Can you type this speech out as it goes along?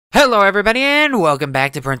Hello everybody and welcome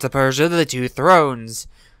back to Prince of Persia, The Two Thrones.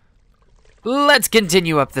 Let's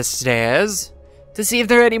continue up the stairs to see if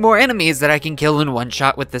there are any more enemies that I can kill in one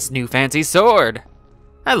shot with this new fancy sword.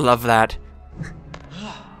 I love that.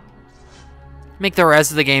 Make the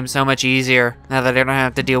rest of the game so much easier now that I don't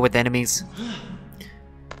have to deal with enemies.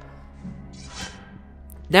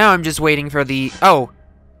 Now I'm just waiting for the... Oh!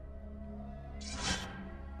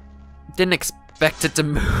 Didn't expect it to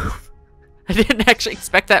move. I didn't actually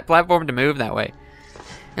expect that platform to move that way.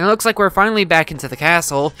 And it looks like we're finally back into the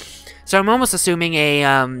castle. So I'm almost assuming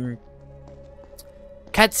a,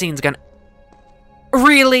 cutscene's gonna...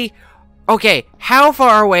 Really? Okay, how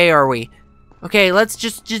far away are we? Okay, let's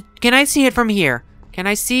just... Can I see it from here? Can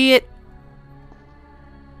I see it?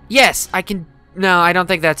 Yes, I can... No, I don't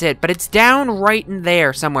think that's it. But it's down right in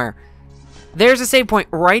there somewhere. There's a save point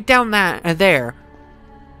right down there.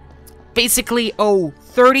 Basically,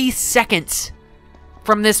 30 seconds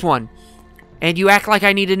from this one. And you act like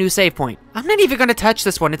I need a new save point. I'm not even gonna touch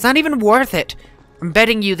this one. It's not even worth it. I'm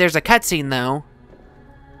betting you there's a cutscene, though.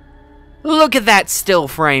 Look at that still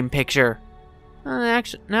frame picture.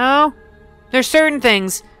 Actually, no. There's certain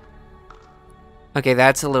things. Okay,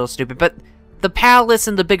 that's a little stupid. But the palace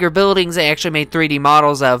and the bigger buildings they actually made 3D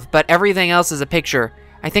models of. But everything else is a picture.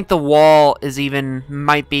 I think the wall is even...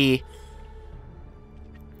 Might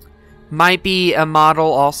be a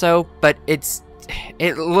model also, but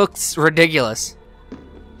it looks ridiculous.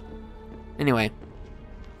 Anyway.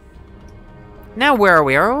 Now where are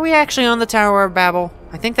we? Are we actually on the Tower of Babel?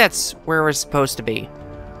 I think that's where we're supposed to be.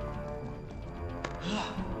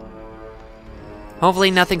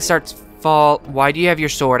 Hopefully nothing starts fall. Why do you have your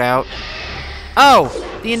sword out? Oh!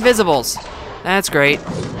 The Invisibles! That's great.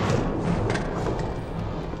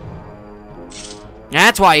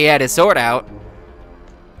 That's why he had his sword out.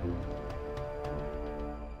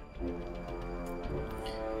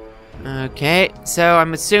 Okay, so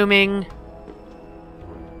I'm assuming...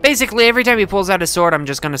 Basically, every time he pulls out his sword, I'm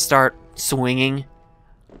just gonna start swinging.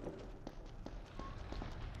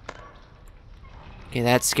 Okay,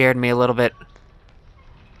 that scared me a little bit.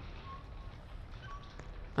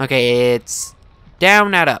 Okay, it's down,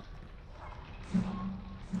 not up.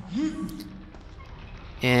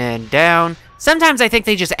 And down. Sometimes I think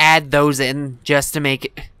they just add those in just to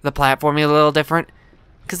make the platforming a little different.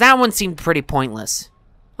 Because that one seemed pretty pointless.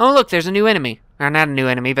 Oh, look, there's a new enemy. Or not a new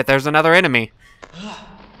enemy, but there's another enemy.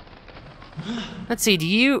 Let's see, do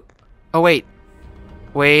you... Oh, wait.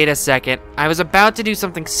 Wait a second. I was about to do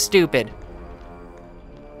something stupid.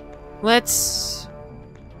 Let's...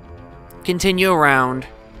 continue around.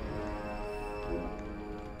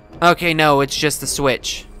 Okay, no, it's just the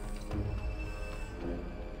switch.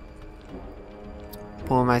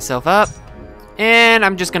 Pull myself up. And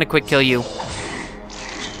I'm just gonna quick kill you.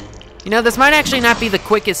 You know, this might actually not be the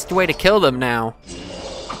quickest way to kill them now.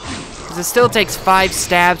 Because it still takes 5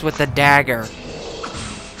 stabs with the dagger.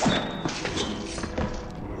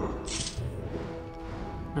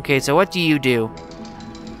 Okay, so what do you do?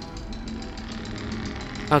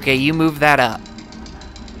 Okay, you move that up.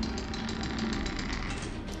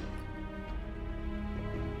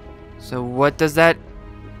 So what does that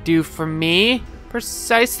do for me,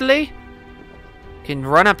 precisely? Can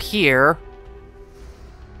run up here.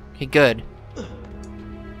 Okay, good.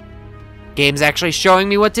 Game's actually showing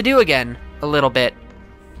me what to do again, a little bit.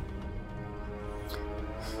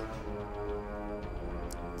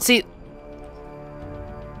 See...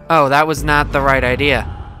 Oh, that was not the right idea.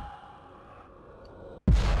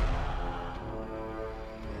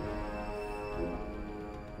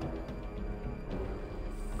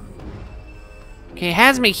 Okay, it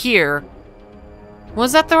has me here.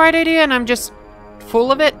 Was that the right idea and I'm just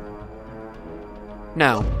full of it?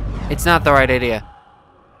 No. It's not the right idea.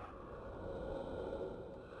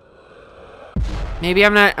 Maybe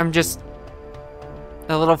I'm just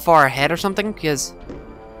a little far ahead or something, because...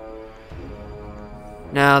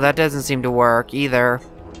 No, that doesn't seem to work either.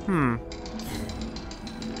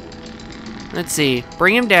 Let's see.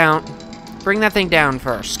 Bring him down. Bring that thing down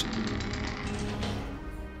first.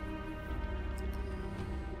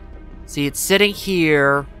 See, it's sitting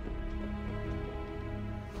here.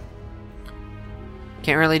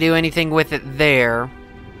 Can't really do anything with it there.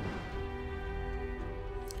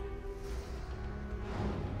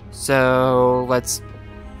 So, let's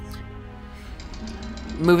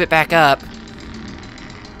move it back up.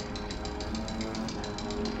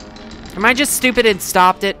 Am I just stupid and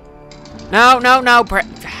stopped it? No, no, no.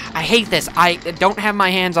 I hate this. I don't have my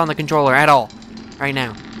hands on the controller at all right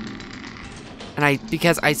now. And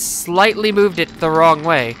because I slightly moved it the wrong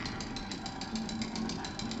way.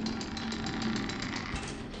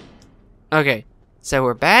 Okay. So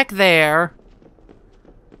we're back there.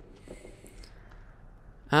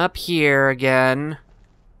 Up here again.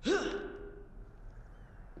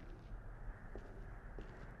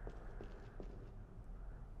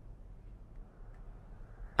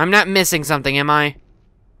 I'm not missing something, am I?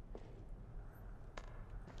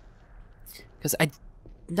 Because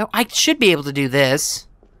no, I should be able to do this.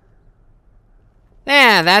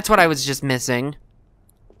 Yeah, that's what I was just missing.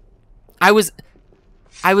 I was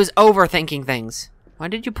overthinking things. Why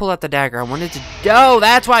did you pull out the dagger? I wanted to... Oh,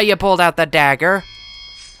 that's why you pulled out the dagger.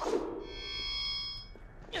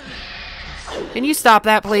 Can you stop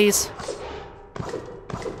that, please?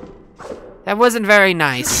 That wasn't very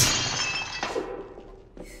nice.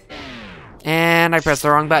 And I pressed the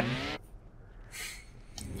wrong button.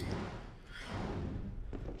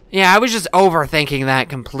 Yeah, I was just overthinking that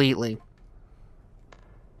completely.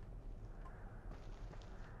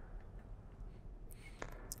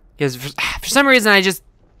 Because for some reason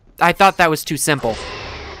I thought that was too simple.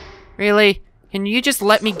 Really? Can you just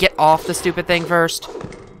let me get off the stupid thing first?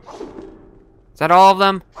 Is that all of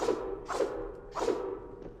them?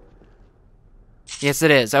 Yes,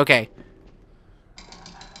 it is. Okay.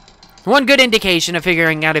 One good indication of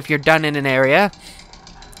figuring out if you're done in an area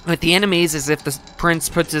with the enemies is if the prince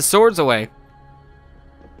puts his swords away.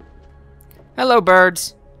 Hello,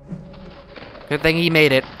 birds. Good thing he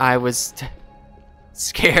made it. I was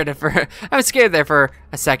scared I was scared there for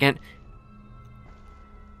a second.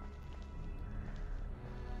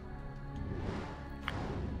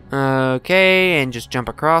 Okay, and just jump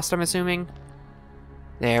across, I'm assuming.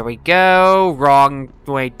 There we go. Wrong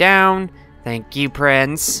way down. Thank you,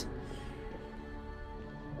 Prince.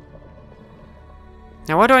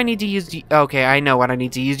 Now, what do I need to use? Okay, I know what I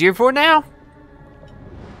need to use you for now.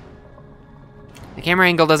 The camera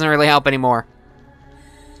angle doesn't really help anymore.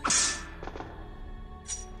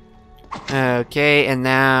 Okay, and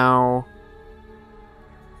now...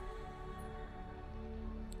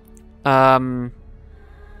 Oh,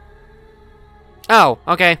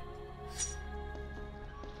 okay.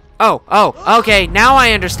 Oh, okay, now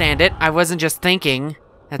I understand it. I wasn't just thinking.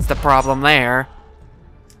 That's the problem there.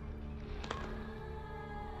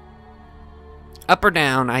 Up or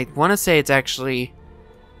down? I want to say it's actually...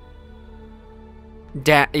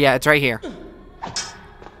 Yeah, it's right here.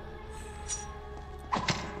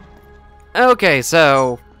 Okay,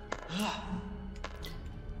 so...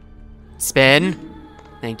 Spin.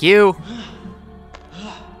 Thank you.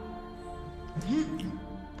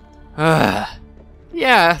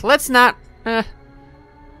 Yeah, let's not...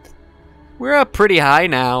 We're up pretty high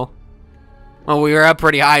now. Well, we were up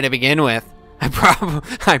pretty high to begin with.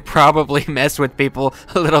 I probably messed with people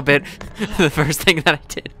a little bit the first thing that I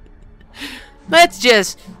did. Let's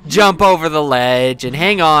just jump over the ledge and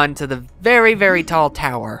hang on to the very, very tall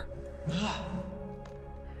tower.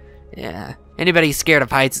 Yeah. Anybody scared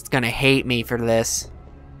of heights is gonna hate me for this.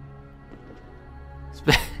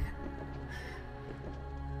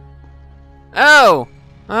 Oh!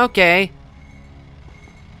 Okay.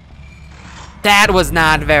 That was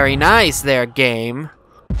not very nice there, game.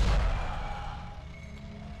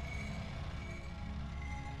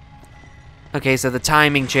 Okay, so the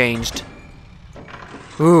timing changed.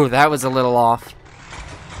 Ooh, that was a little off.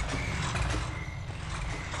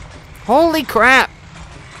 Holy crap!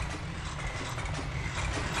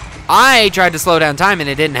 I tried to slow down time and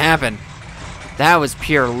it didn't happen. That was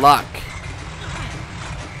pure luck.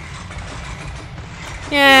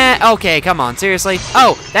 Yeah, okay, come on, seriously?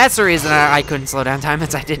 Oh, that's the reason I couldn't slow down time,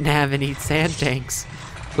 is I didn't have any sand tanks.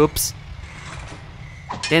 Oops.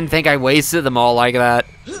 Didn't think I wasted them all like that.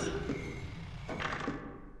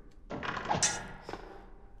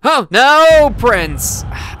 Oh, no, Prince!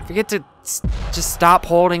 Forget to just stop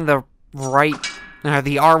holding the right,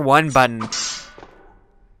 the R1 button.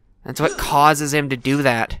 That's what causes him to do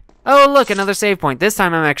that. Oh, look, another save point. This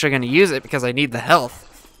time I'm actually going to use it because I need the health.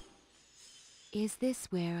 Is this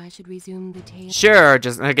where I should resume the tale? Sure,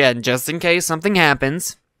 just in case something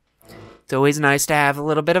happens. It's always nice to have a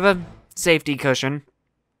little bit of a safety cushion.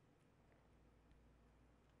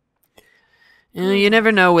 You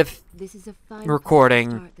never know with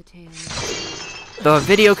recording. The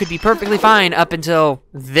video could be perfectly fine up until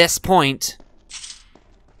this point.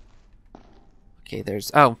 Okay,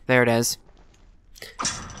 oh, there it is.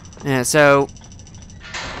 Yeah, so...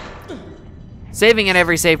 saving at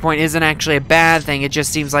every save point isn't actually a bad thing, it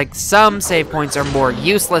just seems like some save points are more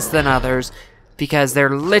useless than others because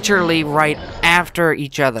they're literally right after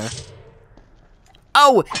each other.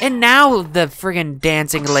 Oh, and now the friggin'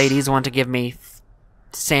 dancing ladies want to give me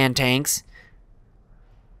sand tanks.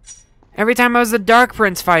 Every time I was the Dark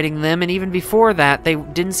Prince fighting them, and even before that, they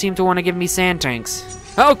didn't seem to want to give me sand tanks.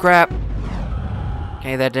 Oh, crap.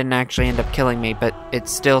 Okay, that didn't actually end up killing me, but it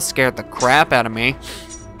still scared the crap out of me.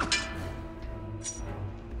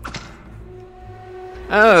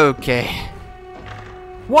 Okay.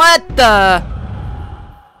 What the?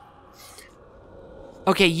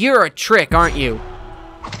 Okay, you're a trick, aren't you?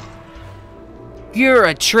 You're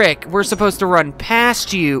a trick. We're supposed to run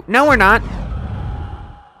past you. No, we're not.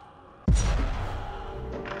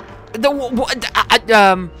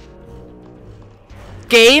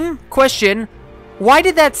 Game? Question. Why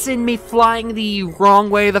did that send me flying the wrong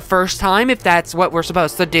way the first time, if that's what we're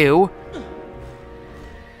supposed to do?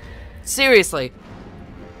 Seriously.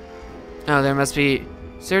 Oh, there must be...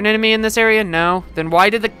 Is there an enemy in this area? No. Then why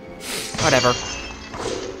did the... Whatever.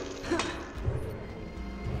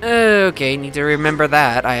 Okay, need to remember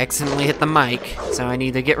that. I accidentally hit the mic, so I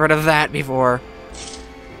need to get rid of that before.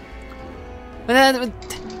 But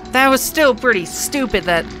that was still pretty stupid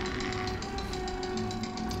that...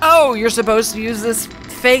 Oh, you're supposed to use this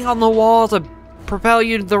thing on the wall to propel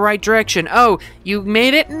you to the right direction. Oh, you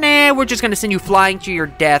made it? Nah, we're just gonna send you flying to your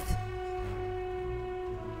death.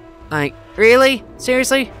 Like, really?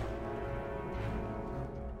 Seriously?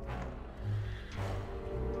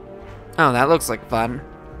 Oh, that looks like fun.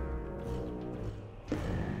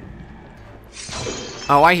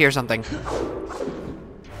 Oh, I hear something.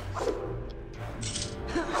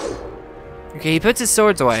 Okay, he puts his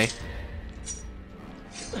swords away.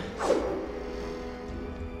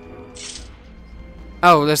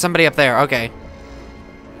 Oh, there's somebody up there. Okay.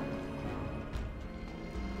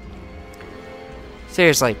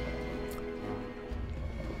 Seriously.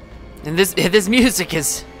 And this music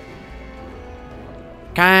is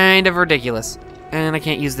kind of ridiculous. And I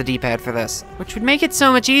can't use the D-pad for this, which would make it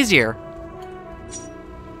so much easier.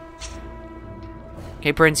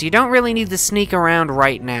 Okay, Prince, you don't really need to sneak around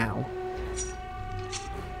right now.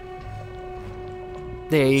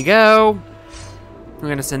 There you go. We're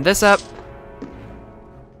gonna send this up.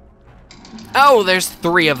 Oh, there's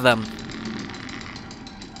 3 of them.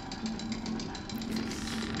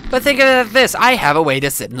 But think of this, I have a way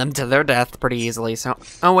to send them to their death pretty easily, so...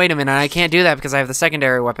 Oh, wait a minute, I can't do that because I have the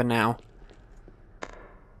secondary weapon now.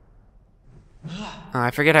 Oh,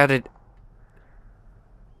 I forget how to...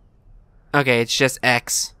 Okay, it's just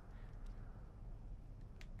X.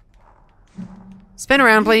 Spin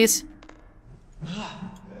around, please.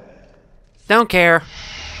 Don't care.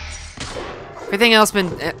 Everything else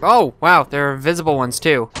been... Oh, wow, there are invisible ones,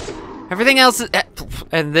 too. Everything else is...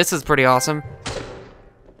 And this is pretty awesome.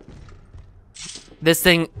 This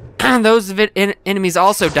thing... Those enemies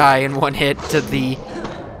also die in one hit to the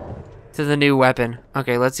new weapon.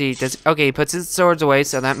 Okay, let's see. Okay, he puts his swords away,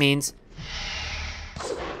 so that means...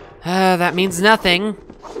 that means nothing.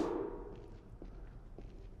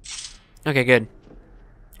 Okay, good.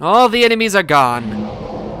 All the enemies are gone.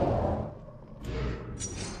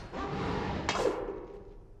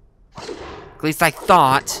 At least I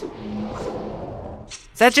thought.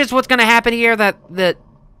 Is that just what's gonna happen here? That the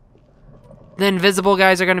invisible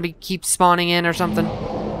guys are gonna keep spawning in or something?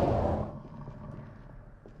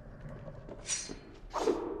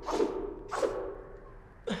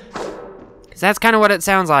 Cause that's kind of what it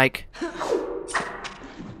sounds like.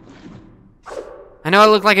 I know I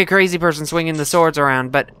look like a crazy person swinging the swords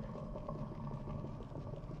around, but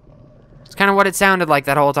it's kind of what it sounded like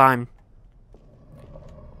that whole time.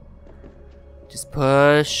 Just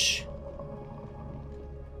push.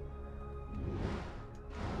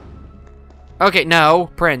 Okay,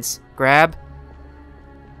 no, Prince, grab.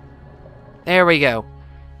 There we go.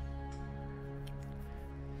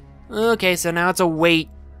 Okay, so now it's a weight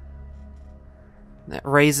that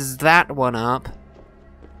raises that one up.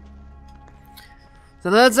 So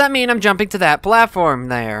does that mean I'm jumping to that platform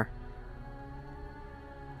there?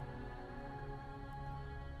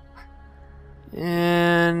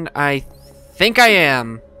 And I think I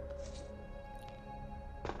am.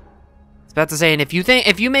 I was about to say, and if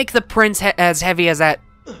you make the prince as heavy as that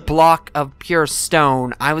block of pure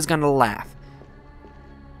stone, I was gonna laugh.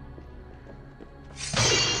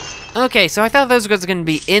 Okay, so I thought those was gonna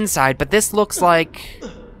be inside, but this looks like...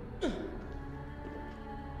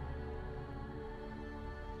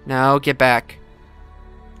 No, get back.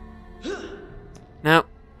 No.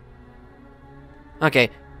 Okay.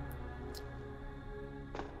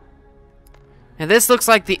 Now this looks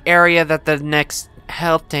like the area that the next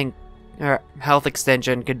health tank or health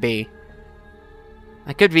extension could be.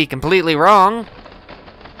 I could be completely wrong.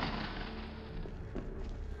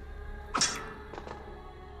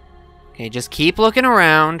 Okay, just keep looking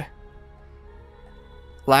around.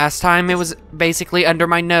 Last time it was basically under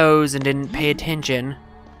my nose and didn't pay attention.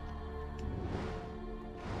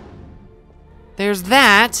 There's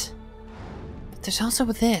that. But there's also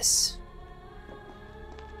this.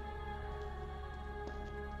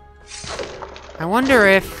 I wonder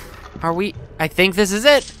if... I think this is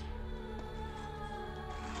it.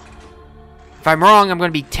 If I'm wrong, I'm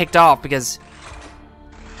gonna be ticked off because...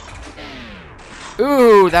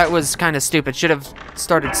 Ooh, that was kind of stupid. Should have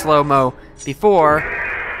started slow-mo before.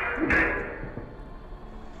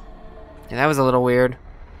 Yeah, that was a little weird.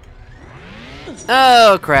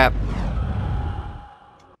 Oh, crap.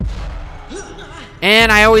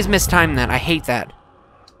 And I always mistime that. I hate that.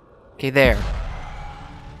 Okay, there.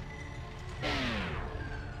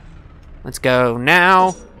 Let's go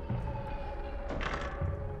now.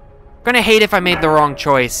 I'm gonna hate if I made the wrong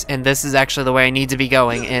choice, and this is actually the way I need to be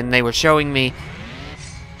going, and they were showing me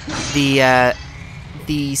where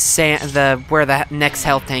the next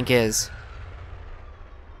health tank is.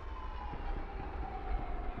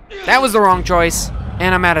 That was the wrong choice,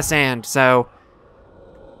 and I'm out of sand, so...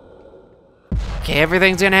 Okay,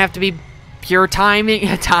 everything's gonna have to be pure timing,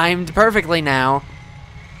 timed perfectly now.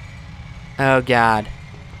 Oh, God.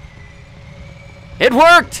 It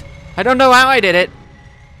worked! I don't know how I did it.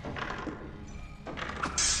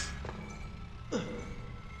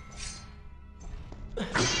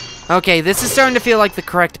 Okay, this is starting to feel like the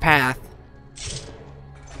correct path.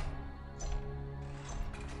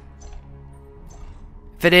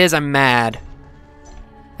 If it is, I'm mad.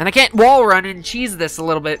 And I can't wall run and cheese this a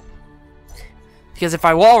little bit. Because if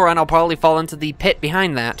I wall run, I'll probably fall into the pit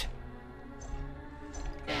behind that.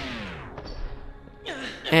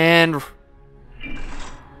 And...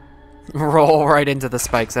 roll right into the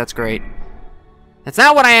spikes, that's great. That's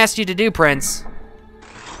not what I asked you to do, Prince.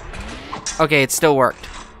 Okay, it still worked.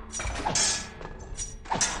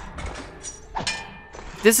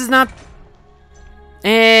 This is not...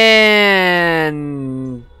 And...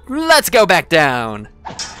 let's go back down.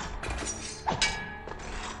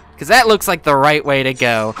 Because that looks like the right way to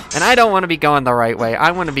go. And I don't want to be going the right way.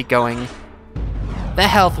 I want to be going the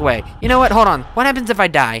health way. You know what? Hold on. What happens if I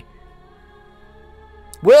die?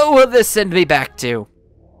 Where will this send me back to?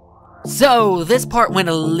 So, this part went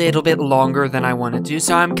a little bit longer than I wanted to,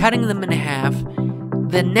 so I'm cutting them in half.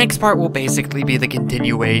 The next part will basically be the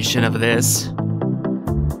continuation of this.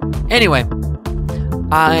 Anyway,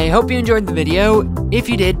 I hope you enjoyed the video. If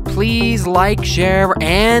you did, please like, share,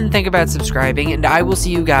 and think about subscribing, and I will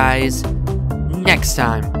see you guys next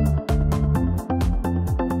time.